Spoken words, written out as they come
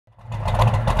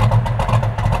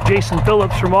Jason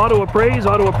Phillips from Auto Appraise,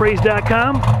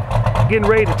 autoappraise.com. Getting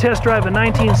ready to test drive a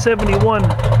 1971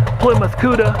 Plymouth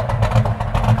Cuda.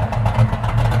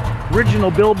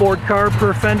 Original Billboard car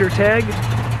per fender tag.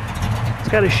 It's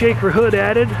got a shaker hood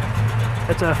added.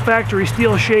 It's a factory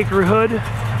steel shaker hood.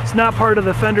 It's not part of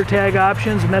the fender tag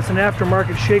options, and that's an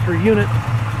aftermarket shaker unit.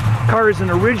 Car is an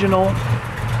original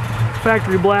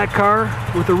factory black car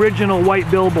with original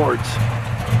white billboards.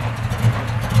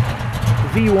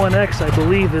 V1X, I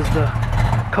believe, is the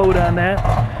code on that.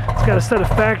 It's got a set of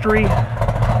factory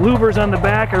louvers on the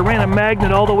back. I ran a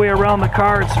magnet all the way around the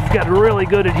car. It's got really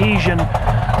good adhesion.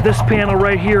 This panel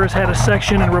right here has had a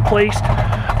section and replaced,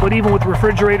 but even with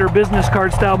refrigerator business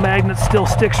card style magnets, still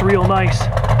sticks real nice.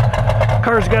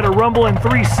 Car's got a Rumble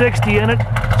 360 in it.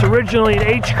 It's originally an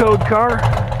H code car,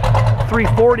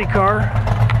 340 car.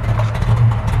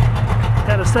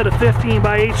 Got a set of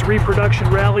 15x8s reproduction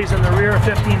rallies in the rear,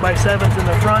 15x7s in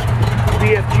the front,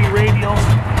 VFG radials,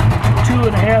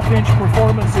 2.5-inch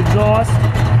performance exhaust.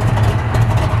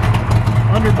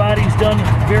 Underbody's done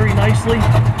very nicely.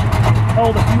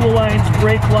 All the fuel lines,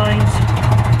 brake lines,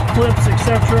 clips,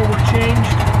 etc. were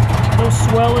changed. No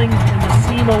swelling in the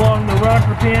seam along the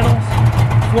rocker panels.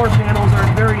 Floor panels are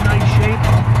in very nice shape.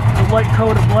 A light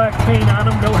coat of black paint on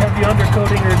them, no heavy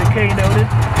undercoating or decay noted.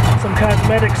 Some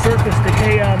cosmetic surface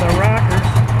decay on the rockers.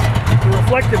 The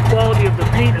reflective quality of the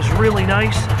paint is really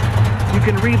nice. You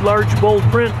can read large bold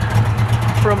print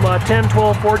from 10,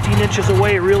 12, 14 inches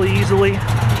away really easily.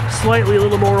 Slightly a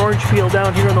little more orange peel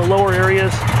down here in the lower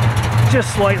areas.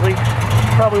 Just slightly.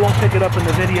 Probably won't pick it up in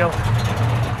the video.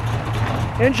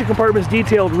 Engine compartment's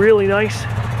detailed really nice.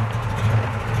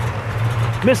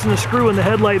 Missing a screw in the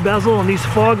headlight bezel, and these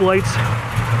fog lights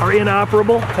are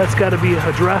inoperable. That's got to be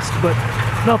addressed, but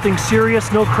nothing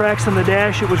serious. No cracks in the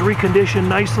dash. It was reconditioned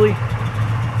nicely.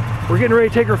 We're getting ready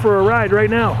to take her for a ride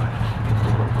right now.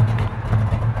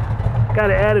 Got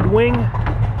an added wing.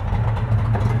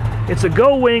 It's a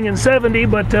go wing in 70,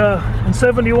 but in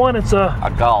 71 it's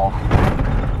a gull.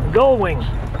 Gull wing.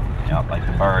 Yep, like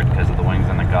the bird, because of the wings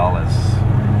on the gull is.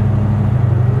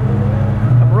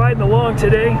 I'm riding along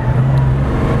today.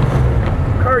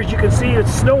 Car, as you can see,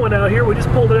 it's snowing out here. We just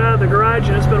pulled it out of the garage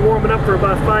and it's been warming up for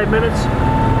about 5 minutes.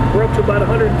 We're up to about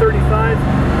 135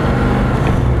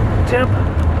 temp.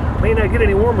 May not get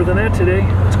any warmer than that today.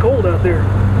 It's cold out there.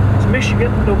 It's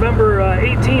Michigan, November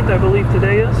 18th, I believe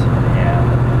today is.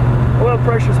 Yeah. Oil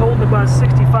pressure's holding about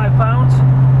 65 pounds.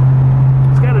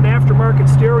 It's got an aftermarket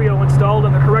stereo installed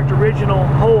in the correct original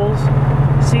holes.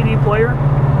 CD player.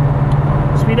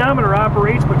 Speedometer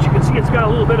operates, but you can see it's got a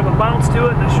little bit of a bounce to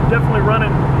it, and it's definitely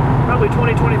running probably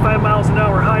 20-25 miles an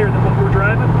hour higher than what we're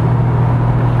driving.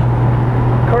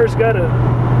 Car's got a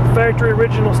factory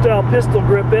original style pistol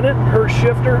grip in it, Hurst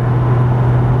shifter,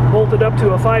 bolted up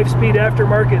to a 5-speed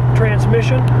aftermarket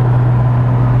transmission.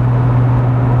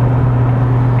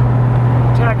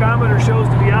 Tachometer shows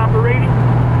to be operating.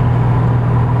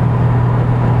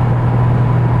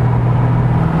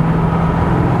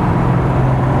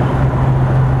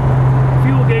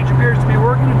 Fuel gauge appears to be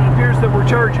working, and it appears that we're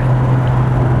charging.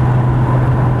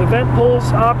 The vent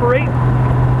pulls operate.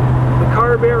 The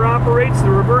carb air operates. The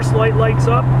reverse light lights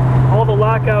up. All the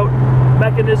lockout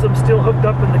mechanisms still hooked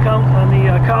up in the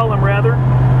column rather.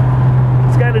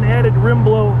 It's got an added rim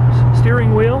blow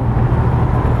steering wheel.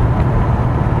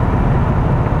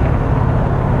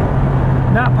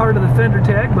 Not part of the fender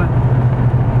tag, but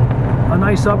a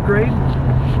nice upgrade.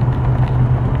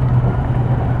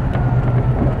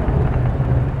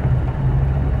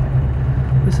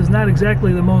 This is not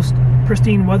exactly the most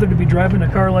pristine weather to be driving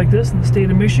a car like this in the state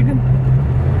of Michigan,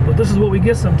 but this is what we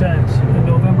get sometimes in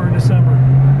November and December.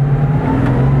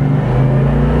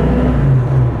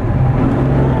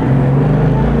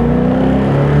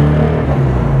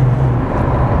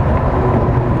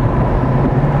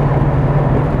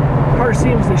 Car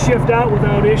seems to shift out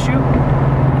without issue.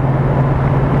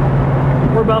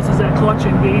 Whereabouts is that clutch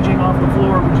engaging off the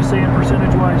floor, would you say, in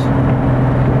percentage-wise?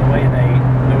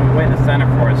 The way the center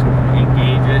force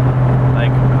engage it,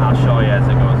 like I'll show you as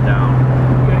it goes down.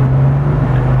 Okay.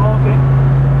 Oh, okay.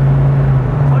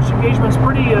 Clutch engagement's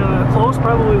pretty close,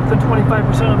 probably within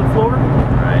 25% of the floor.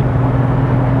 Right.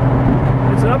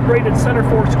 It's an upgraded center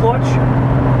force clutch. I'm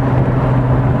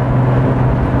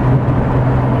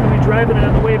going to be driving it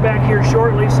on the way back here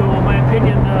shortly, so my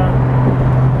opinion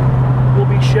will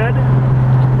be shed.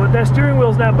 But that steering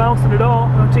wheel's not bouncing at all.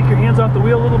 Take your hands off the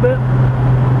wheel a little bit.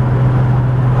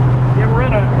 Yeah, we're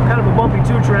on a kind of a bumpy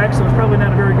 2-track, so it's probably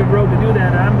not a very good road to do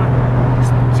that on, but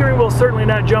the steering wheel's certainly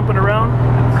not jumping around.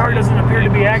 The car doesn't appear to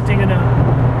be acting in an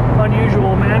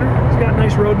unusual manner. It's got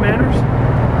nice road manners.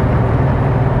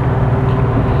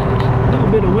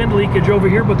 fluid leakage over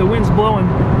here, but the wind's blowing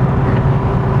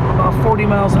about 40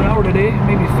 miles an hour today,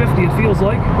 maybe 50 it feels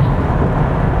like.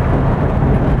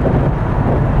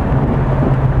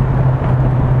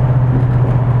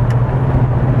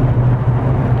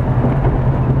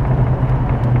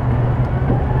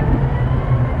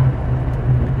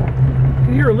 You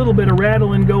can hear a little bit of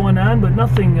rattling going on, but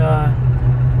nothing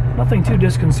too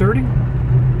disconcerting.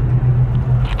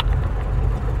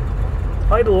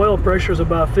 Idle oil pressure is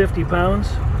about 50 pounds.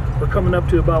 We're coming up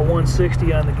to about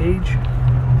 160 on the gauge.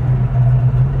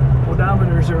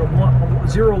 Odometer's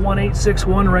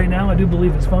 01861 right now. I do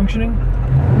believe it's functioning.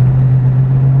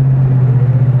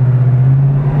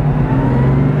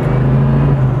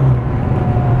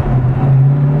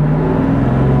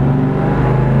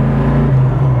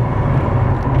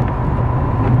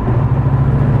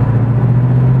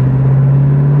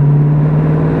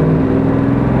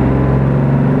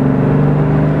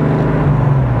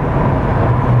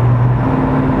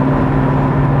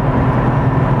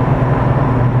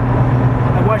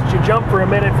 Jump for a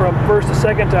minute from first to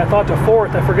second to, I thought, to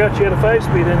fourth. I forgot you had a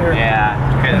 5-speed in here. Yeah,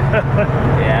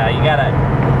 yeah, you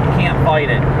can't fight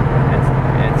it.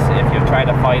 It's if you try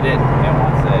to fight it,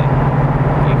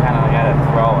 you kind of gotta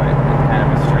throw it. It's kind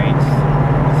of a strange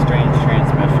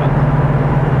transmission.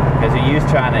 Because you use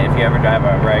trying to, if you ever drive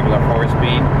a regular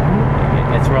 4-speed,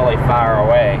 it's really far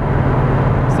away.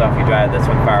 So if you drive this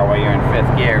one far away, you're in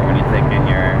 5th gear when you're thinking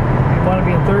you want to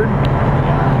be in 3rd? You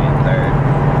want to be in 3rd.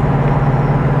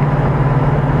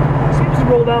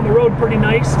 Roll down the road pretty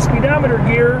nice. The speedometer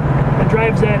gear that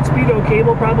drives that speedo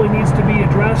cable probably needs to be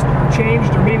addressed or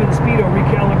changed, or maybe the speedo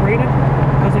recalibrated,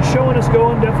 because it's showing us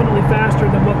going definitely faster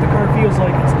than what the car feels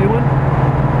like it's doing.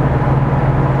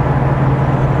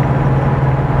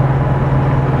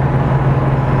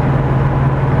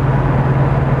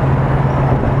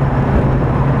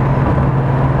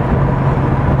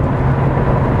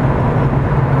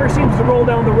 The car seems to roll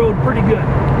down the road pretty good.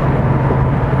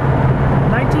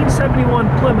 1971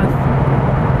 Plymouth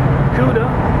Cuda,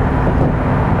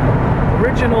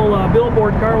 original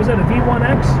Billboard car. Was that a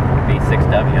V1X?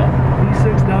 V6W.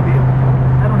 V6W.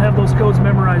 I don't have those codes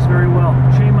memorized very well.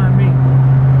 Shame on me.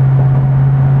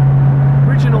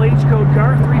 Original H code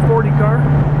car, 340 car.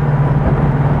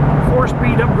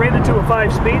 4-speed upgraded to a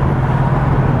 5-speed.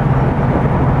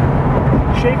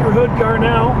 Shaker hood car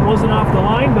now. Wasn't off the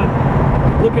line, but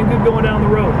looking good going down the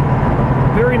road.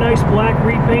 Very nice black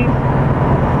repaint.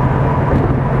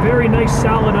 Very nice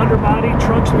solid underbody.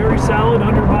 Trunk's very solid.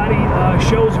 Underbody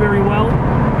shows very well.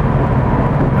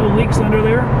 No leaks under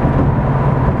there.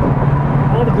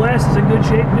 All the glass is in good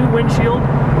shape. New windshield.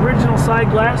 Original side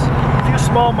glass. A few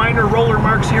small minor roller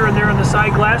marks here and there in the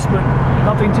side glass, but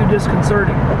nothing too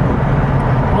disconcerting.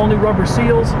 All new rubber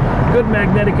seals. Good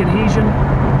magnetic adhesion.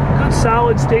 Good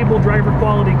solid stable driver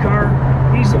quality car.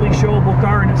 Easily showable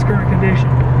car in its current condition.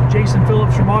 Jason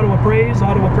Phillips from Auto Appraise,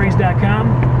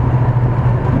 autoappraise.com.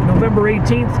 November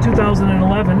 18th,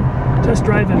 2011. Test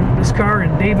driving this car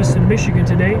in Davison, Michigan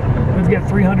today. We've got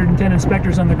 310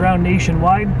 inspectors on the ground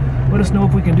nationwide. Let us know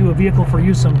if we can do a vehicle for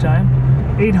you sometime.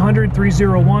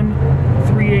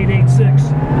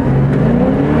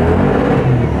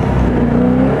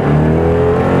 800-301-3886.